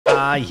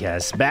Ah,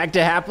 yes, back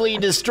to happily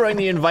destroying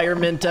the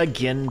environment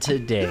again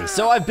today.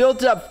 So I've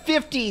built up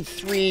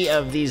 53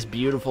 of these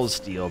beautiful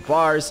steel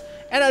bars,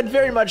 and I'd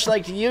very much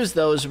like to use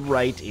those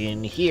right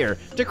in here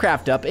to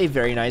craft up a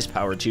very nice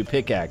Power 2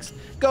 pickaxe.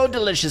 Go,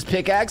 delicious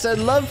pickaxe, I'd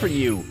love for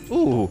you,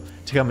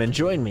 to come and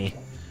join me.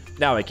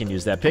 Now I can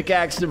use that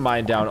pickaxe to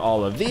mine down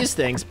all of these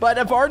things, but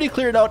I've already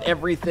cleared out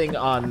everything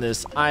on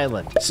this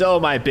island. So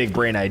my big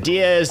brain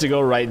idea is to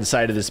go right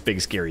inside of this big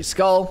scary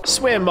skull,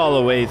 swim all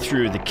the way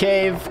through the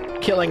cave,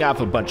 killing off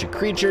a bunch of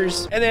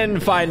creatures, and then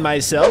find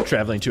myself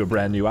traveling to a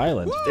brand new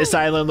island. This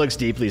island looks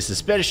deeply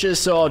suspicious,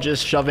 so I'll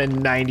just shove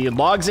in 90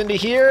 logs into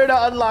here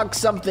to unlock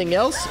something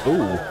else.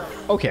 Ooh,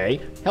 okay.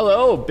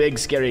 Hello, big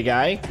scary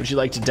guy. Would you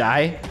like to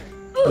die?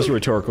 That was a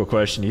rhetorical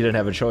question. You didn't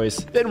have a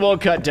choice. Then we'll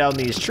cut down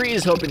these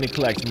trees, hoping to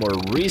collect more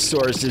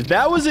resources.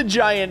 That was a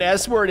giant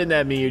S word in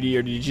that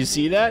meteor. Did you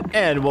see that?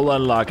 And we'll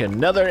unlock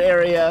another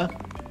area.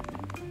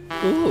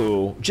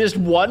 Ooh, just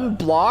one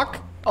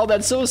block? Oh,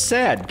 that's so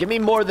sad. Give me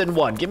more than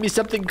one. Give me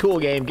something cool,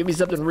 game. Give me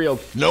something real.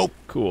 Nope.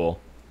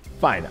 Cool.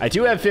 Fine. I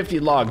do have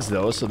 50 logs,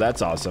 though, so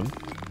that's awesome.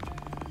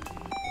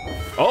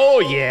 Oh,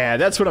 yeah,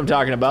 that's what I'm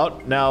talking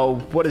about. Now,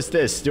 what is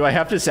this? Do I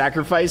have to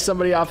sacrifice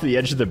somebody off the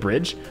edge of the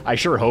bridge? I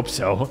sure hope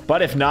so.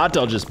 But if not,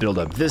 I'll just build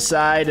up this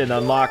side and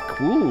unlock,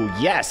 ooh,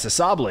 yes, a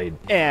saw blade.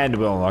 And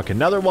we'll unlock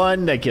another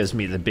one that gives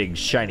me the big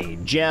shiny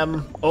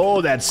gem.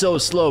 Oh, that's so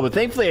slow, but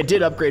thankfully I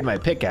did upgrade my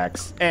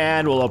pickaxe.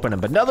 And we'll open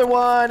up another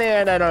one,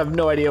 and I don't have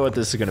no idea what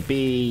this is gonna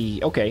be.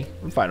 Okay,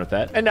 I'm fine with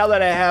that. And now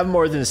that I have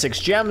more than 6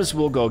 gems,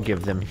 we'll go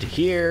give them to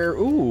here.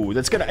 Ooh,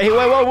 that's gonna, hey,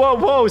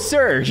 whoa,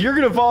 sir, you're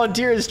gonna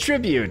volunteer as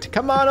tribute.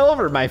 Come on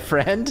over, my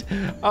friend.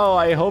 Oh,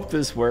 I hope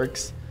this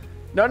works.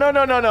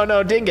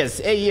 No, dingus.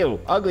 Hey, you,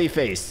 ugly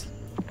face.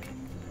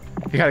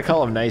 You gotta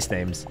call him nice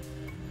names.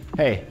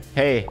 Hey,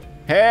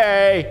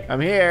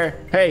 I'm here.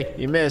 Hey,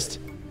 you missed.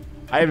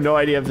 I have no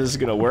idea if this is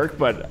gonna work,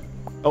 but,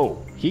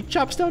 oh, he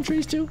chops down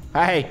trees too?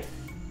 Hey,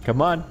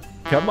 come on.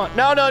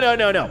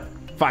 No.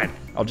 Fine,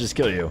 I'll just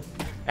kill you.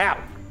 Ow.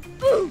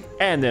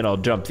 And then I'll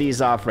dump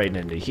these off right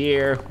into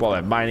here while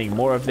I'm mining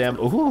more of them.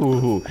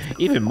 Ooh,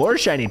 even more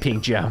shiny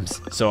pink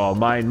gems. So I'll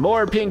mine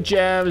more pink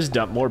gems,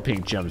 dump more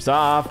pink gems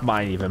off,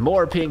 mine even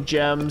more pink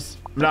gems.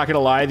 I'm not gonna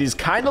lie, these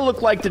kind of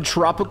look like the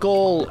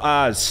tropical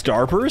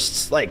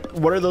starbursts. Like,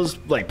 what are those,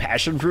 like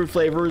passion fruit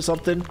flavor or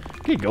something? I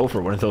could go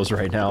for one of those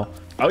right now.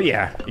 Oh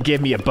yeah, it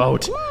gave me a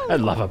boat. I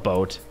love a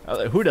boat.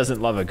 Who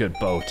doesn't love a good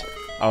boat?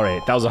 All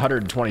right, that was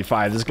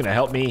 125. This is gonna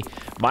help me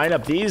mine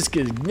up these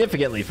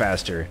significantly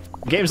faster.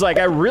 Game's like,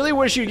 I really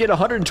wish you'd get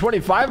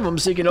 125 of them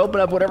so you can open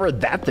up whatever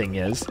that thing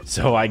is.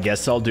 So I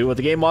guess I'll do what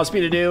the game wants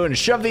me to do and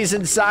shove these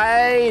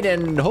inside,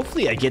 and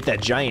hopefully I get that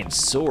giant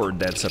sword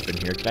that's up in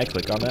here. Can I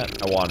click on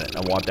that? I want it.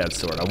 I want that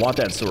sword. I want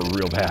that sword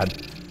real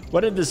bad.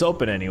 When did this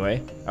open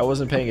anyway? I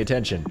wasn't paying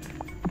attention.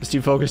 I was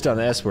too focused on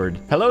the S word.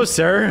 Hello,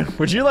 sir.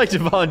 Would you like to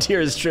volunteer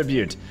as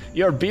tribute?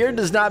 Your beard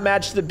does not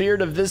match the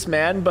beard of this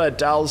man,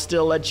 but I'll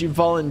still let you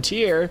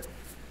volunteer.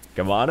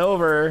 Come on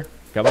over.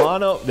 Come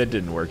on over. That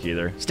didn't work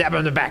either. Stab him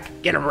in the back.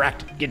 Get him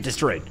wrecked. Get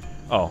destroyed.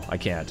 Oh, I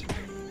can't.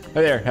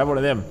 Hey there, have one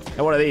of them.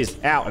 Have one of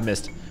these. Ow, I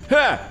missed.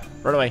 Ha!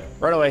 Run away,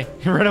 run away,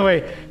 run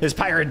away. His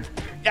pirate.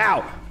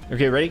 Ow!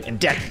 Okay, ready? And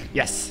dead.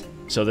 Yes.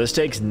 So this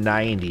takes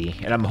 90,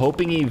 and I'm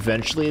hoping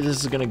eventually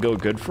this is gonna go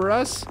good for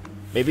us.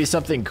 Maybe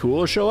something cool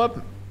will show up.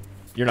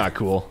 You're not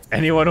cool.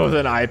 Anyone with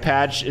an eye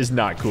patch is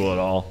not cool at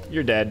all.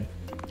 You're dead.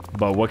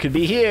 But what could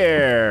be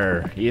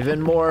here?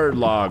 Even more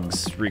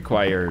logs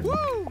required.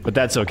 Woo! But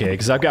that's okay,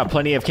 because I've got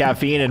plenty of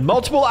caffeine and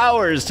multiple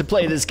hours to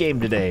play this game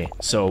today.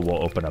 So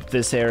we'll open up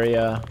this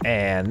area,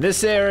 and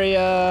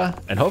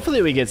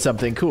hopefully we get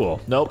something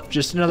cool. Nope,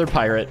 just another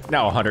pirate.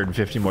 Now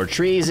 150 more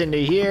trees into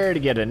here to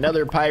get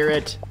another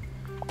pirate.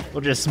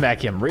 We'll just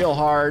smack him real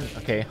hard.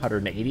 Okay,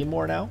 180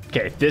 more now.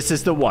 Okay, this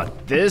is the one.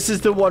 This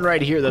is the one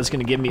right here that's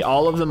gonna give me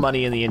all of the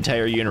money in the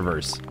entire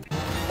universe.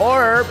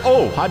 Or,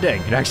 oh, hot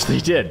dang, it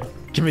actually did.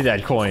 Give me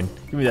that coin.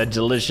 Give me that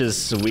delicious,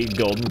 sweet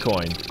golden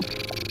coin.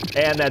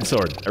 And that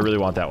sword. I really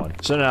want that one.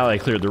 So now that I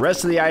cleared the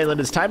rest of the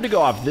island, it's time to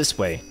go off this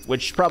way,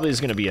 which probably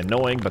is gonna be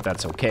annoying, but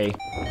that's okay.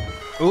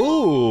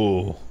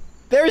 Ooh.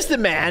 There's the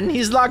man.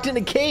 He's locked in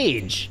a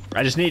cage.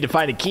 I just need to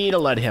find a key to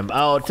let him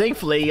out.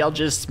 Thankfully, I'll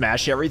just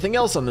smash everything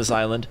else on this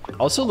island.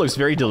 Also looks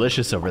very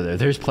delicious over there.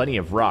 There's plenty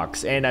of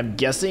rocks, and I'm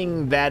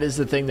guessing that is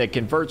the thing that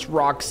converts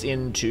rocks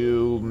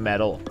into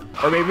metal.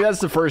 Or maybe that's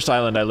the first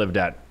island I lived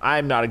at.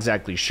 I'm not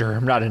exactly sure.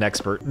 I'm not an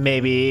expert.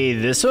 Maybe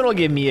this one will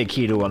give me a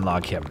key to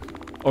unlock him.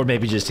 Or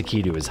maybe just a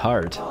key to his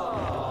heart.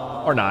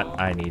 Or not.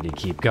 I need to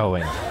keep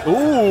going.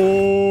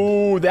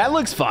 Ooh, that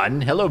looks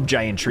fun. Hello,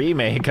 giant tree.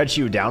 May I cut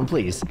you down,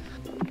 please?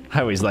 I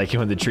always like it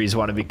when the trees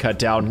want to be cut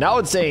down. Now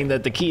it's saying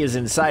that the key is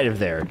inside of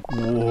there.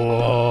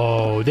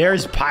 Whoa,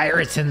 there's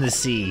pirates in the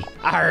sea.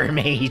 Arr,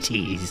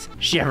 mateys.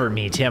 Shiver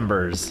me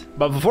timbers.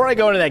 But before I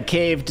go into that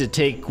cave to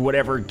take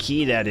whatever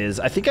key that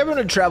is, I think I'm going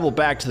to travel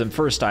back to the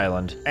first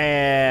island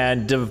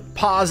and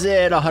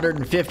deposit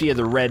 150 of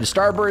the red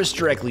starburst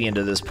directly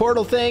into this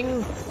portal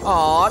thing.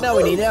 Aw, now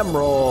we need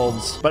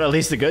emeralds. But at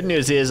least the good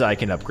news is I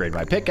can upgrade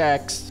my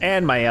pickaxe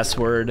and my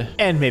S-word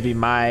and maybe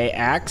my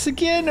axe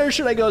again, or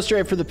should I go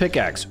straight for the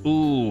pickaxe?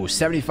 Ooh,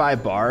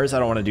 75 bars. I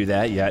don't want to do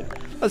that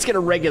yet. Let's get a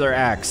regular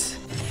axe.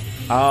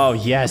 Oh,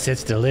 yes,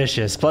 it's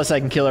delicious. Plus,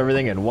 I can kill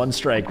everything in one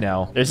strike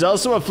now. There's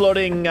also a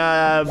floating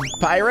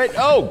pirate.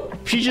 Oh,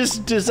 she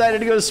just decided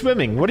to go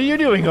swimming. What are you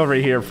doing over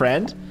here,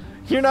 friend?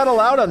 You're not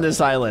allowed on this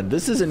island.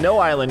 This is a no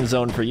island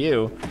zone for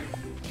you.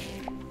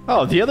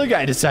 Oh, the other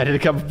guy decided to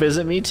come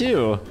visit me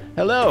too.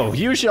 Hello,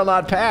 you shall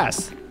not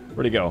pass.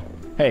 Where'd he go?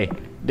 Hey,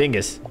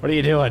 dingus, what are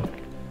you doing?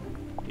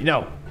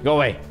 No, go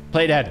away.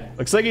 Play dead.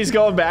 Looks like he's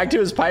going back to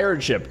his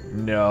pirate ship.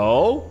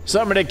 No.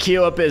 So I'm gonna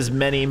queue up as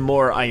many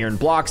more iron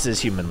blocks as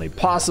humanly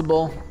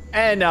possible.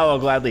 And now I'll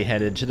gladly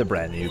head into the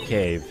brand new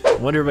cave.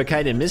 Wonder what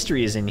kind of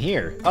mystery is in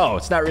here. Oh,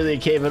 it's not really a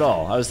cave at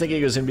all. I was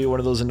thinking it was gonna be one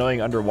of those annoying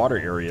underwater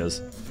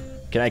areas.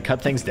 Can I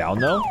cut things down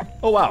though?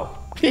 Oh, wow.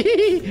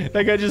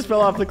 That guy just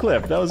fell off the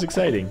cliff. That was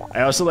exciting.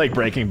 I also like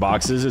breaking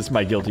boxes. It's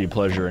my guilty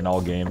pleasure in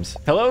all games.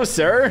 Hello,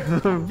 sir.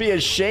 It'd be a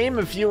shame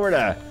if you were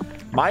to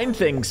mine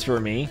things for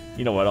me.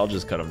 You know what? I'll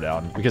just cut him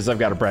down because I've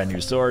got a brand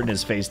new sword and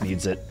his face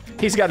needs it.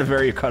 He's got a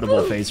very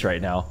cuttable face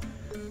right now.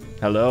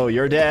 Hello,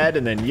 you're dead,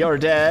 and then you're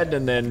dead,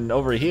 and then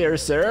over here,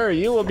 sir,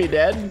 you will be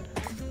dead.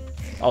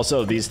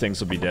 Also, these things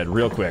will be dead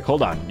real quick.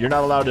 Hold on. You're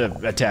not allowed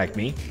to attack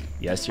me.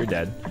 Yes, you're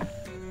dead.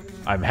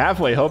 I'm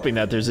halfway hoping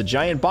that there's a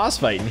giant boss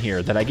fight in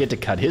here that I get to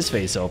cut his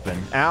face open.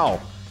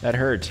 Ow. That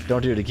hurt.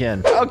 Don't do it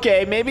again.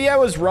 Okay, maybe I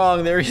was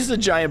wrong. There is a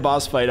giant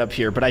boss fight up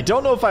here, but I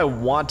don't know if I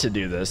want to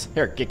do this.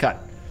 Here, get cut.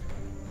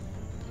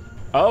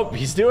 Oh,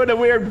 he's doing a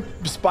weird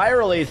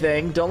spirally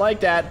thing. Don't like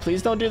that.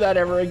 Please don't do that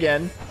ever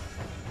again.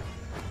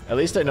 At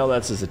least I know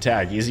that's his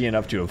attack. Easy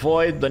enough to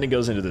avoid. Then he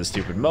goes into this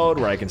stupid mode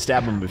where I can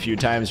stab him a few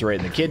times right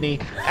in the kidney.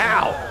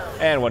 Ow!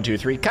 And 1, 2,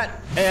 3, cut.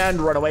 And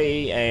run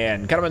away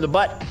and cut him in the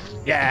butt.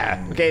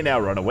 Yeah. Okay, now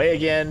run away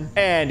again.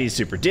 And he's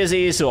super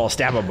dizzy, so I'll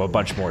stab him a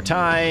bunch more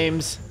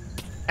times.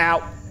 Ow.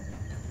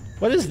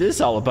 What is this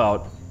all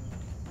about?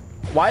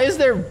 Why is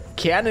there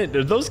cannon?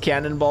 Are those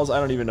cannonballs? I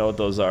don't even know what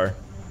those are.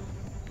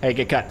 Hey,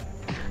 get cut.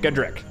 Good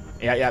trick.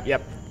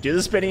 Yep. Do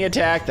the spinning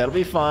attack. That'll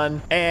be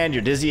fun. And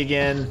you're dizzy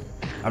again.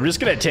 I'm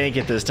just gonna tank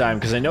it this time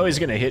because I know he's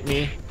gonna hit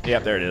me.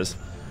 Yep, there it is.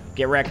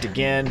 Get wrecked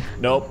again.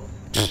 Nope.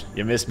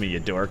 You missed me, you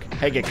dork.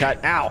 Hey, get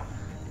cut. Ow.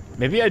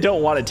 Maybe I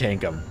don't want to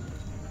tank him.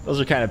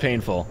 Those are kind of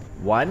painful.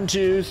 1,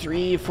 2,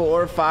 3,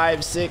 4,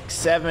 5, 6,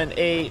 7,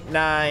 8,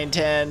 9,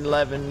 10,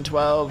 11,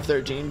 12,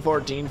 13,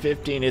 14,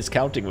 15. It's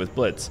counting with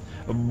Blitz.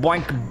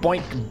 Boink,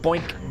 boink,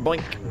 boink,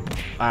 boink.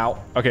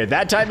 Ow. Okay,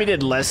 that time he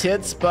did less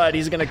hits, but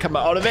he's gonna come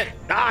out of it.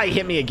 Ah, he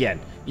hit me again.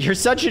 You're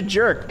such a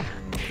jerk.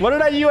 What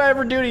did you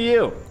ever do to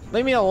you?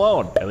 Leave me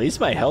alone. At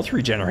least my health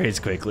regenerates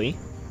quickly.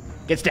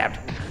 Get stabbed.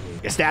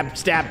 Get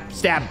stabbed,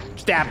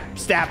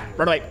 stab.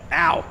 Run away.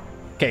 Ow.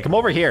 Okay, come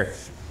over here.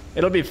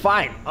 It'll be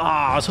fine. Oh,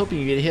 I was hoping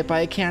you'd get hit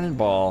by a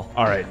cannonball.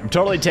 All right, I'm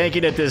totally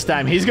tanking it this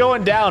time. He's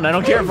going down. I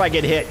don't care if I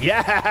get hit.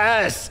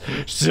 Yes!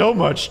 So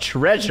much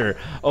treasure.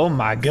 Oh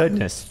my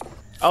goodness.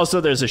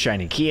 Also, there's a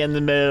shiny key in the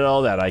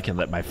middle that I can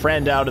let my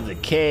friend out of the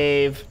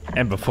cave.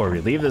 And before we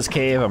leave this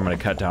cave, I'm gonna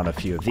cut down a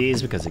few of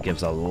these because it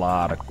gives a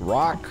lot of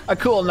rock. A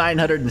cool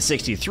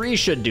 963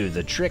 should do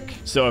the trick.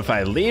 So if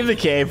I leave the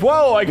cave,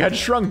 whoa, I got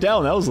shrunk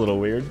down. That was a little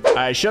weird.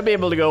 I should be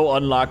able to go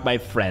unlock my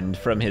friend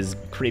from his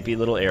creepy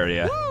little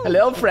area.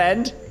 Hello,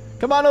 friend.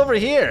 Come on over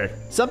here.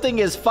 Something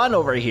is fun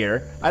over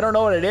here. I don't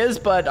know what it is,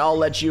 but I'll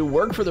let you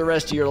work for the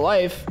rest of your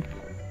life.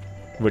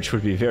 Which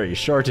would be very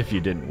short if you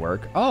didn't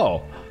work.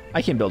 Oh.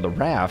 I can build a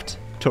raft.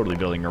 Totally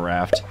building a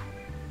raft.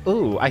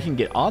 Ooh, I can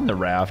get on the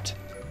raft.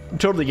 I'm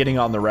totally getting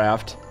on the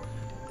raft.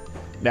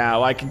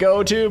 Now I can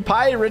go to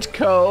Pirate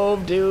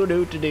Cove.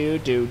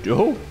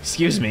 Oh,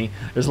 excuse me.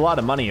 There's a lot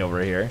of money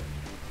over here.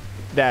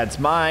 That's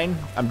mine.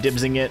 I'm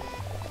dibsing it.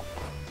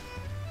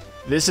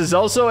 This is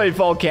also a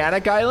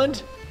volcanic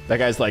island? That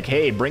guy's like,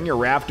 hey, bring your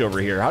raft over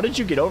here. How did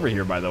you get over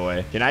here, by the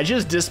way? Can I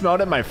just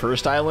dismount at my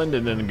first island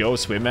and then go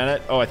swim at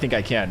it? Oh, I think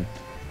I can.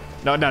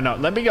 No,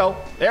 let me go.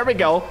 There we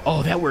go.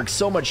 Oh, that works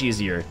so much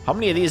easier. How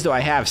many of these do I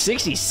have?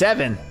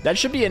 67. That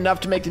should be enough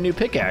to make the new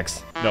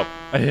pickaxe. Nope,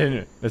 I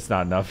didn't. It's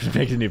not enough to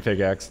make the new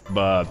pickaxe,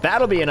 but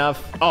that'll be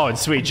enough. Oh, and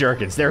sweet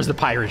jerkins. There's the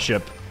pirate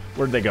ship.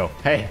 Where'd they go?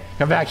 Hey,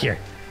 come back here.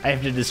 I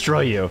have to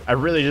destroy you. I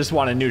really just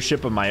want a new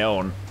ship of my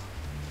own.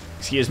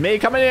 Excuse me,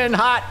 coming in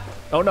hot.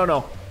 Oh, no.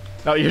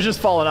 No, you're just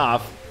falling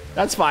off.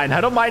 That's fine.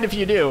 I don't mind if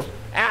you do.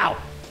 Ow.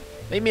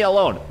 Leave me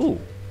alone. Ooh,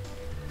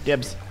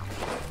 dibs.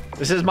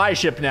 This is my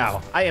ship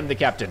now. I am the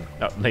captain.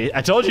 No,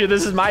 I told you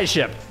this is my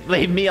ship.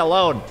 Leave me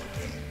alone.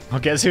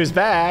 Well, guess who's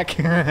back?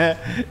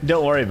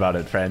 Don't worry about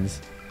it, friends.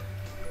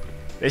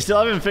 They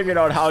still haven't figured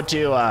out how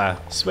to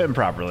swim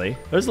properly.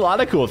 There's a lot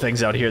of cool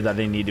things out here that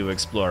they need to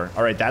explore.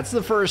 All right, that's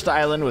the first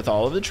island with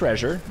all of the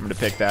treasure. I'm gonna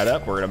pick that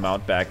up. We're gonna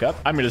mount back up.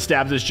 I'm gonna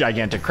stab this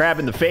gigantic crab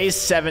in the face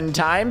 7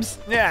 times.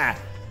 Yeah.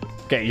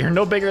 Okay, you're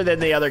no bigger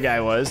than the other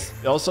guy was.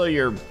 Also,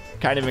 you're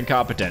kind of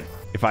incompetent.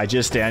 If I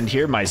just stand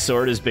here, my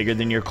sword is bigger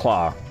than your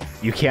claw.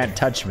 You can't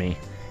touch me.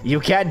 You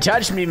can't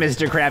touch me,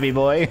 Mr. Krabby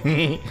Boy.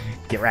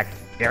 Get wrecked,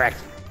 get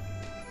wrecked.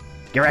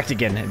 Get wrecked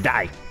again and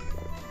die.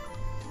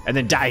 And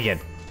then die again.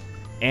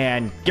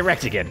 And get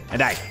wrecked again and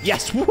die.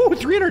 Yes, woo,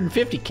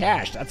 350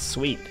 cash, that's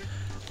sweet.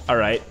 All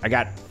right, I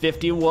got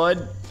 50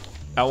 wood.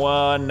 That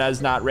one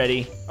is not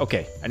ready.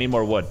 Okay, I need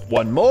more wood.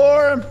 One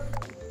more,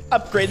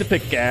 upgrade the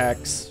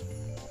pickaxe.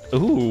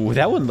 Ooh,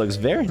 that one looks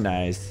very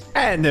nice.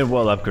 And then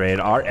we'll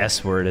upgrade our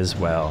S word as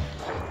well.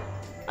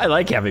 I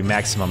like having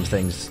maximum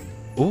things.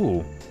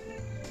 Ooh,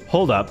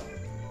 hold up.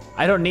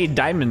 I don't need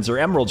diamonds or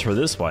emeralds for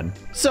this one.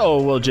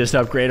 So we'll just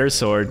upgrade our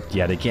sword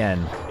yet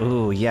again.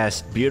 Ooh,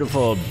 yes,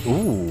 beautiful.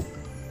 Ooh,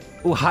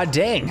 hot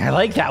dang, I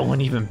like that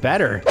one even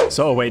better.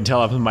 So wait until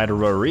I have my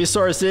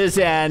resources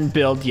and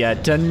build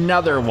yet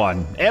another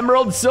one.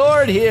 Emerald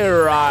sword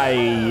here,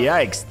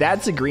 yikes,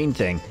 that's a green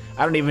thing.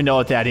 I don't even know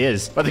what that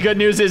is. But the good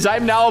news is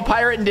I'm now a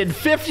pirate and did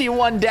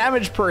 51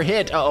 damage per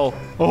hit. Uh-oh.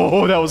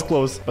 Oh, that was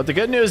close. But the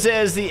good news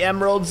is the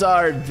emeralds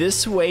are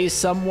this way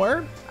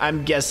somewhere.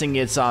 I'm guessing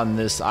it's on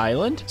this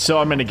island. So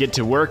I'm gonna get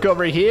to work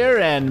over here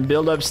and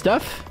build up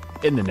stuff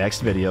in the next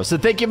video. So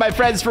thank you, my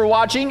friends, for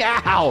watching.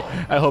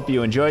 Ow! I hope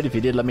you enjoyed. If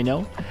you did, let me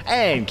know.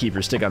 And keep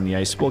your stick on the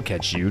ice. We'll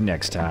catch you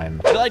next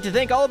time. I'd like to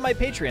thank all of my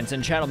Patreons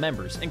and channel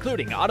members,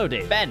 including Otto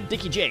Dave, Ben,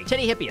 Dickie J,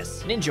 Teddy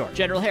Hippias, Ninjor,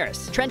 General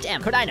Harris, Trent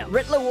M, Cordino,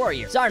 Ritla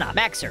Warrior, Zarnoff,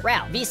 Maxer,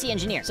 Rao, VC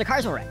Engineer,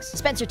 Sakarzo Rex,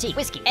 Spencer T,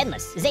 Whiskey,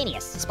 Endless,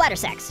 Zanius,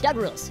 Splattersax, Doug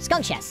Rules,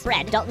 Skunk Chess,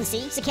 Brad, Dalton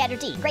C, Cicander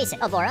D, Grayson,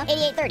 Alvora,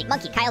 8830,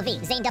 Monkey, Kyle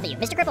V, Zane W,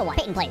 Mr. Cripple 1,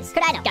 Peyton Plays,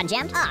 Cordino, Gun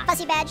Jammed,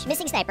 Fussy Badge,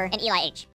 Missing Sniper, and Eli H.